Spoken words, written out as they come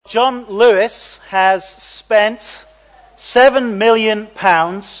John Lewis has spent £7 million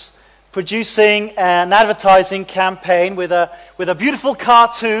producing an advertising campaign with a beautiful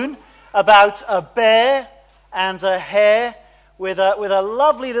cartoon about a bear and a hare with a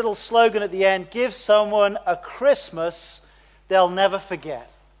lovely little slogan at the end: give someone a Christmas they'll never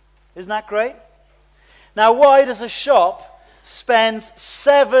forget. Isn't that great? Now, why does a shop spend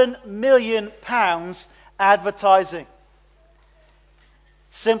 £7 million advertising?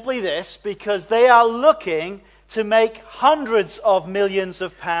 Simply this: because they are looking to make hundreds of millions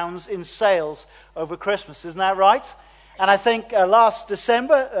of pounds in sales over Christmas. Isn't that right? And I think last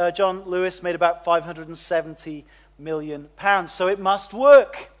December, John Lewis made about £570 million. So it must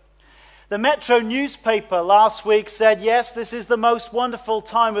work. The Metro newspaper last week said, yes, this is the most wonderful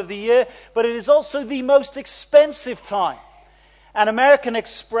time of the year, but it is also the most expensive time. And American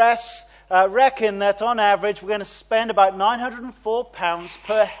Express reckon that on average we're going to spend about £904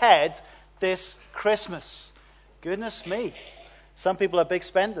 per head this Christmas. Goodness me. Some people are big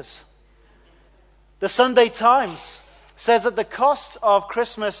spenders. The Sunday Times says that the cost of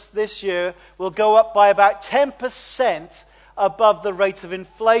Christmas this year will go up by about 10% above the rate of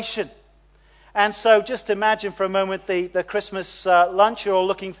inflation. And so just imagine for a moment the Christmas lunch you're all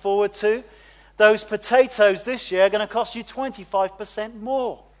looking forward to. Those potatoes this year are going to cost you 25%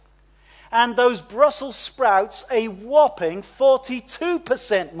 more. And those Brussels sprouts a whopping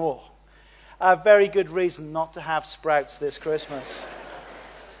 42% more. A very good reason not to have sprouts this Christmas.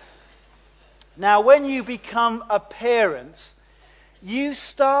 Now, when you become a parent, you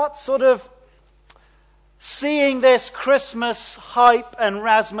start sort of seeing this Christmas hype and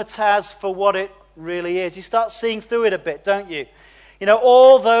razzmatazz for what it really is. You start seeing through it a bit, don't you? You know,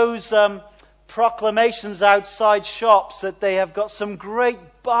 all those proclamations outside shops that they have got some great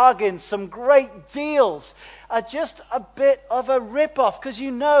bargains, some great deals, are just a bit of a rip-off, because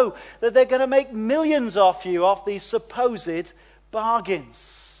you know that they're going to make millions off you off these supposed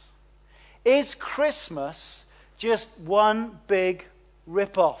bargains. Is Christmas just one big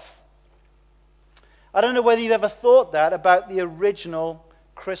rip-off? I don't know whether you've ever thought that about the original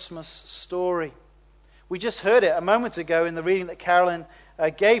Christmas story. We just heard it a moment ago in the reading that Carolyn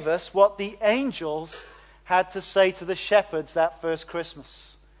gave us, what the angels had to say to the shepherds that first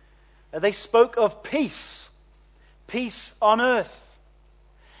Christmas. They spoke of peace on earth.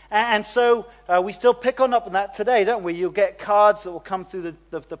 And so we still pick up on that today, don't we? You'll get cards that will come through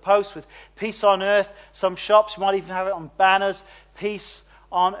the post with peace on earth. Some shops might even have it on banners, peace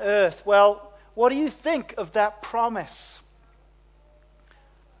on earth. Well, what do you think of that promise?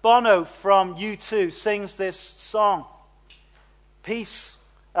 Bono from U2 sings this song. Peace,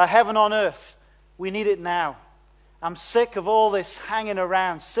 heaven on earth, we need it now. I'm sick of all this hanging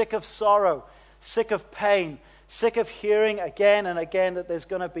around, sick of sorrow, sick of pain, sick of hearing again and again that there's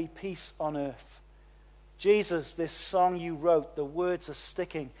going to be peace on earth. Jesus, this song you wrote, the words are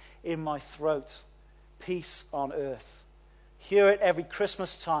sticking in my throat. Peace on earth. Hear it every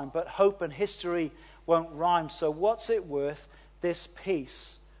Christmas time, but hope and history won't rhyme. So what's it worth, this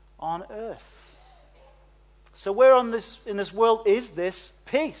peace on earth? So where in this world is this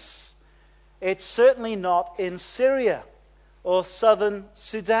peace? It's certainly not in Syria or southern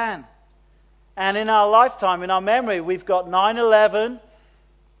Sudan. And in our lifetime, in our memory, we've got 9/11,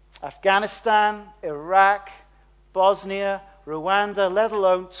 Afghanistan, Iraq, Bosnia, Rwanda, let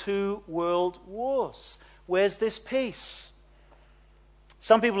alone 2 world wars. Where's this peace?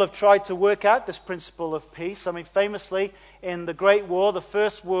 Some people have tried to work out this principle of peace. I mean, famously, in the Great War, the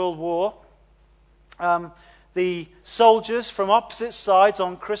First World War, the soldiers from opposite sides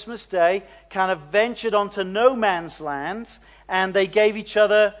on Christmas Day kind of ventured onto no man's land, and they gave each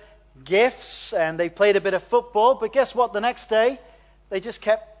other gifts, and they played a bit of football. But guess what? The next day, they just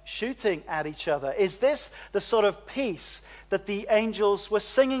kept shooting at each other. Is this the sort of peace that the angels were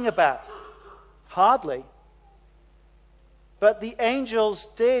singing about? Hardly. But the angels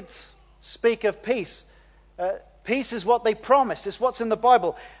did speak of peace. Peace is what they promised. It's what's in the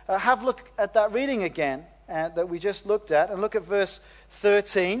Bible. Have a look at that reading again that we just looked at. And look at verse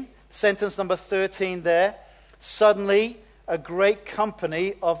 13, sentence number 13 there. Suddenly, a great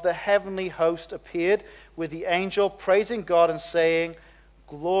company of the heavenly host appeared with the angel praising God and saying,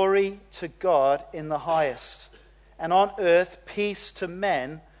 "Glory to God in the highest, and on earth peace to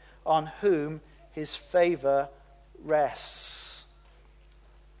men on whom his favor rests."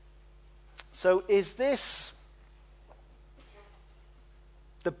 So is this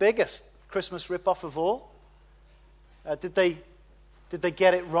the biggest Christmas rip-off of all? Did they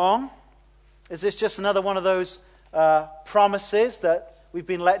get it wrong? Is this just another one of those promises that we've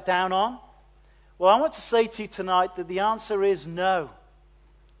been let down on? Well, I want to say to you tonight that the answer is no.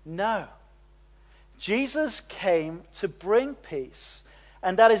 No. Jesus came to bring peace,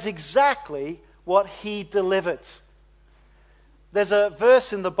 and that is exactly what he delivered. There's a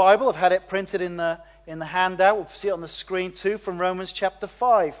verse in the Bible, I've had it printed in the handout, we'll see it on the screen too, from Romans chapter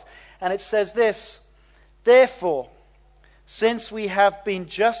 5. And it says this: "Therefore, since we have been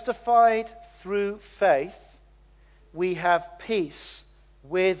justified through faith, we have peace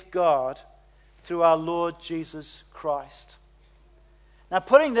with God through our Lord Jesus Christ." Now,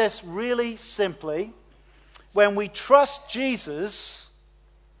 putting this really simply, when we trust Jesus,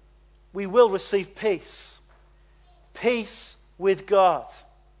 we will receive peace. Peace with God.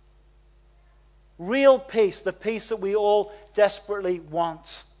 Real peace, the peace that we all desperately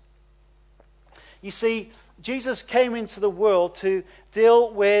want. You see, Jesus came into the world to deal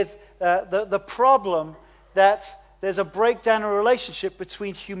with the problem that there's a breakdown in a relationship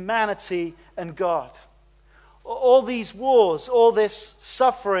between humanity and God. All these wars, all this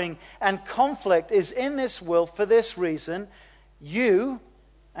suffering and conflict is in this world for this reason. You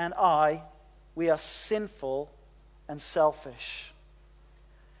and I, we are sinful and selfish.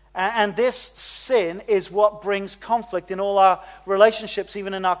 And this sin is what brings conflict in all our relationships,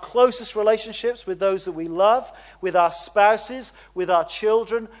 even in our closest relationships with those that we love, with our spouses, with our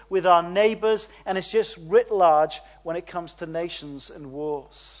children, with our neighbors, and it's just writ large when it comes to nations and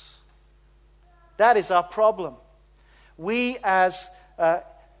wars. That is our problem. We as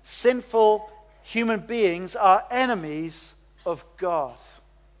sinful human beings are enemies of God.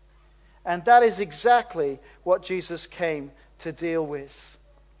 And that is exactly what Jesus came to deal with.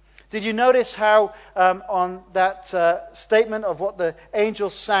 Did you notice how on that statement of what the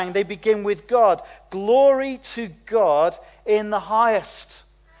angels sang, they begin with God. Glory to God in the highest.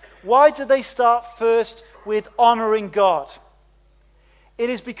 Why did they start first with honoring God?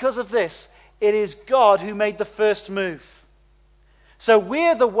 It is because of this. It is God who made the first move. So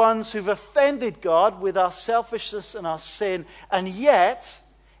we're the ones who've offended God with our selfishness and our sin, and yet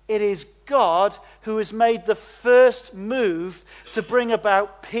it is God who has made the first move to bring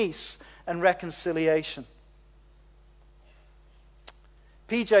about peace and reconciliation.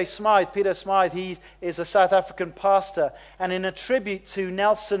 Peter Smythe, he is a South African pastor, and in a tribute to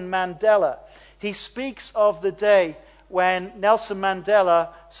Nelson Mandela, he speaks of the day when Nelson Mandela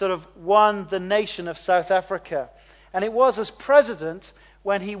sort of won the nation of South Africa. And it was as president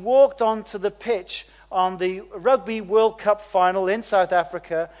when he walked onto the pitch on the Rugby World Cup final in South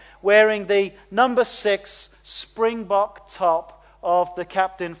Africa, wearing the number 6 Springbok top of the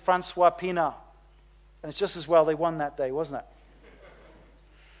captain Francois Pienaar. And it's just as well they won that day, wasn't it?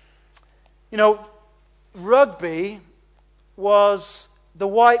 You know, rugby was the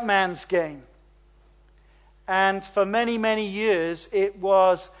white man's game. And for many, many years, it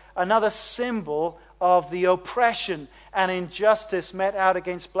was another symbol of the oppression and injustice met out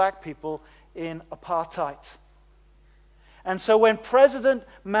against black people in apartheid. And so when President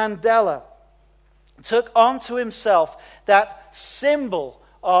Mandela took onto himself that symbol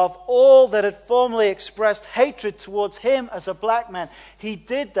of all that had formerly expressed hatred towards him as a black man, he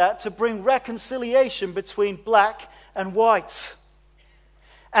did that to bring reconciliation between black and white.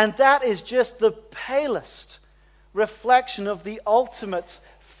 And that is just the palest reflection of the ultimate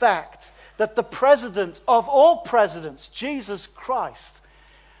fact that the president of all presidents, Jesus Christ,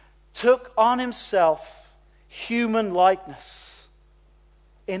 took on himself human likeness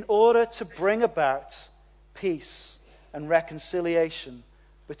in order to bring about peace and reconciliation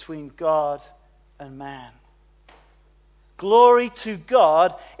between God and man. Glory to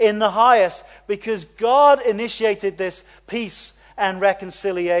God in the highest, because God initiated this peace and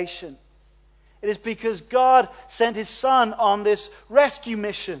reconciliation. It is because God sent his Son on this rescue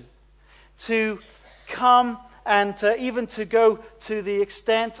mission to come and even to go to the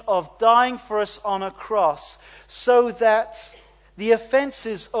extent of dying for us on a cross, so that the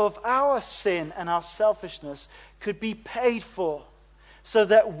offenses of our sin and our selfishness could be paid for, so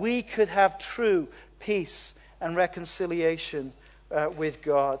that we could have true peace and reconciliation with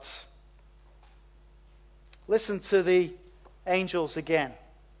God. Listen to the angels again.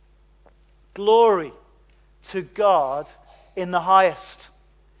 Glory to God in the highest,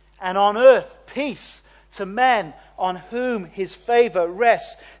 and on earth peace to men on whom his favor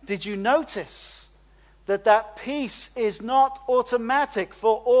rests. Did you notice that peace is not automatic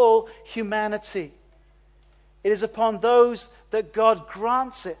for all humanity? It is upon those that God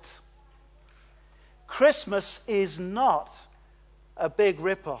grants it. Christmas is not a big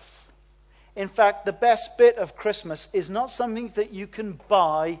rip-off. In fact, the best bit of Christmas is not something that you can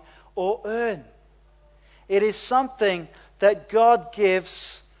buy or earn. It is something that God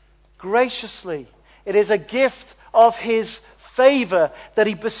gives graciously. It is a gift of his favor that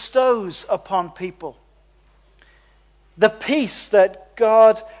he bestows upon people. The peace that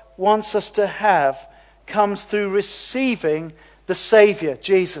God wants us to have comes through receiving the Savior,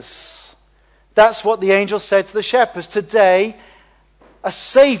 Jesus. That's what the angel said to the shepherds. Today, a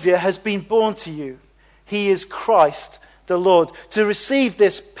Savior has been born to you. He is Christ the Lord. To receive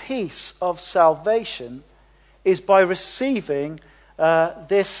this peace of salvation is by receiving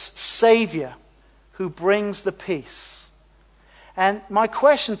this Savior who brings the peace. And my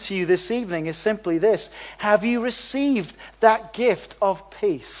question to you this evening is simply this: have you received that gift of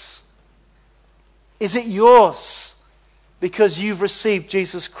peace? Is it yours because you've received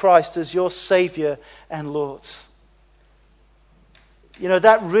Jesus Christ as your Savior and Lord? You know,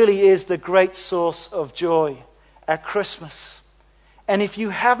 that really is the great source of joy at Christmas. And if you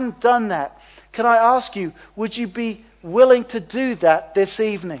haven't done that, can I ask you, would you be willing to do that this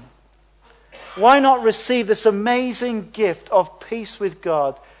evening? Why not receive this amazing gift of peace with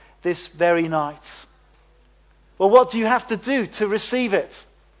God this very night? Well, what do you have to do to receive it?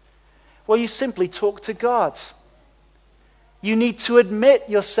 Well, you simply talk to God. You need to admit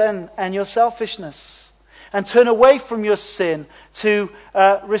your sin and your selfishness and turn away from your sin to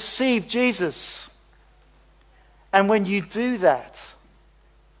receive Jesus. And when you do that,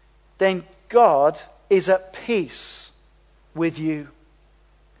 then God is at peace with you.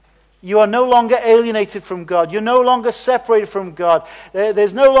 You are no longer alienated from God. You're no longer separated from God.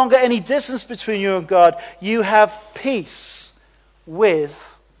 There's no longer any distance between you and God. You have peace with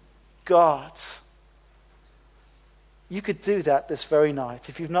God. You could do that this very night.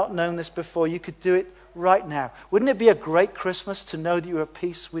 If you've not known this before, you could do it right now. Wouldn't it be a great Christmas to know that you're at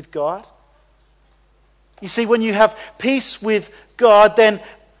peace with God? You see, when you have peace with God, then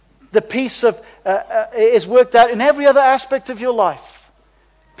the peace is worked out in every other aspect of your life.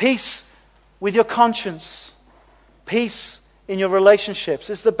 Peace with your conscience. Peace in your relationships.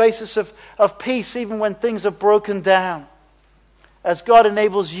 It's the basis of peace even when things are broken down. As God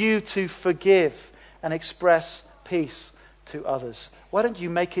enables you to forgive and express peace to others. Why don't you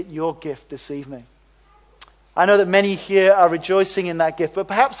make it your gift this evening? I know that many here are rejoicing in that gift, but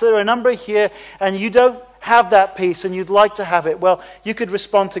perhaps there are a number here and you don't have that peace and you'd like to have it. Well, you could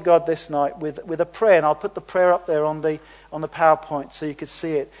respond to God this night with a prayer, and I'll put the prayer up there on the PowerPoint so you could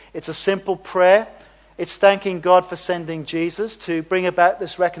see it. It's a simple prayer. It's thanking God for sending Jesus to bring about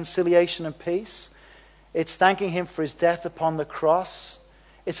this reconciliation and peace. It's thanking Him for His death upon the cross.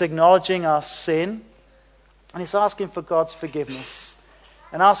 It's acknowledging our sin. And it's asking for God's forgiveness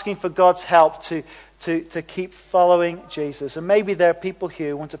and asking for God's help to keep following Jesus. And maybe there are people here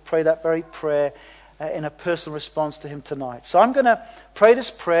who want to pray that very prayer in a personal response to Him tonight. So I'm going to pray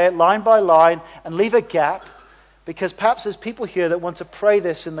this prayer line by line and leave a gap, because perhaps there's people here that want to pray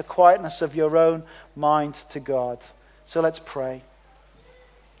this in the quietness of your own mind to God. So let's pray.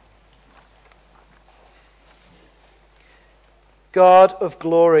 God of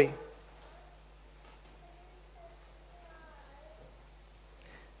glory,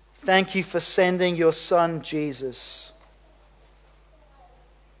 thank you for sending your Son, Jesus,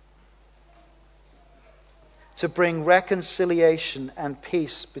 to bring reconciliation and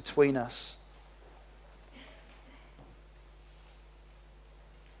peace between us.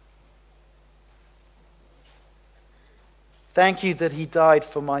 Thank you that He died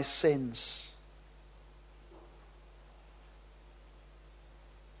for my sins.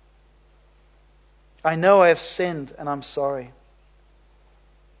 I know I have sinned and I'm sorry.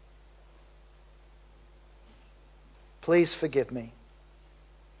 Please forgive me.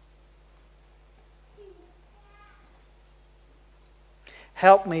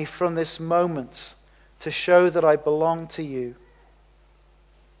 Help me from this moment to show that I belong to you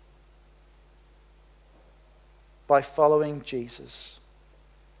by following Jesus.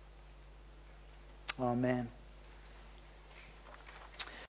 Amen.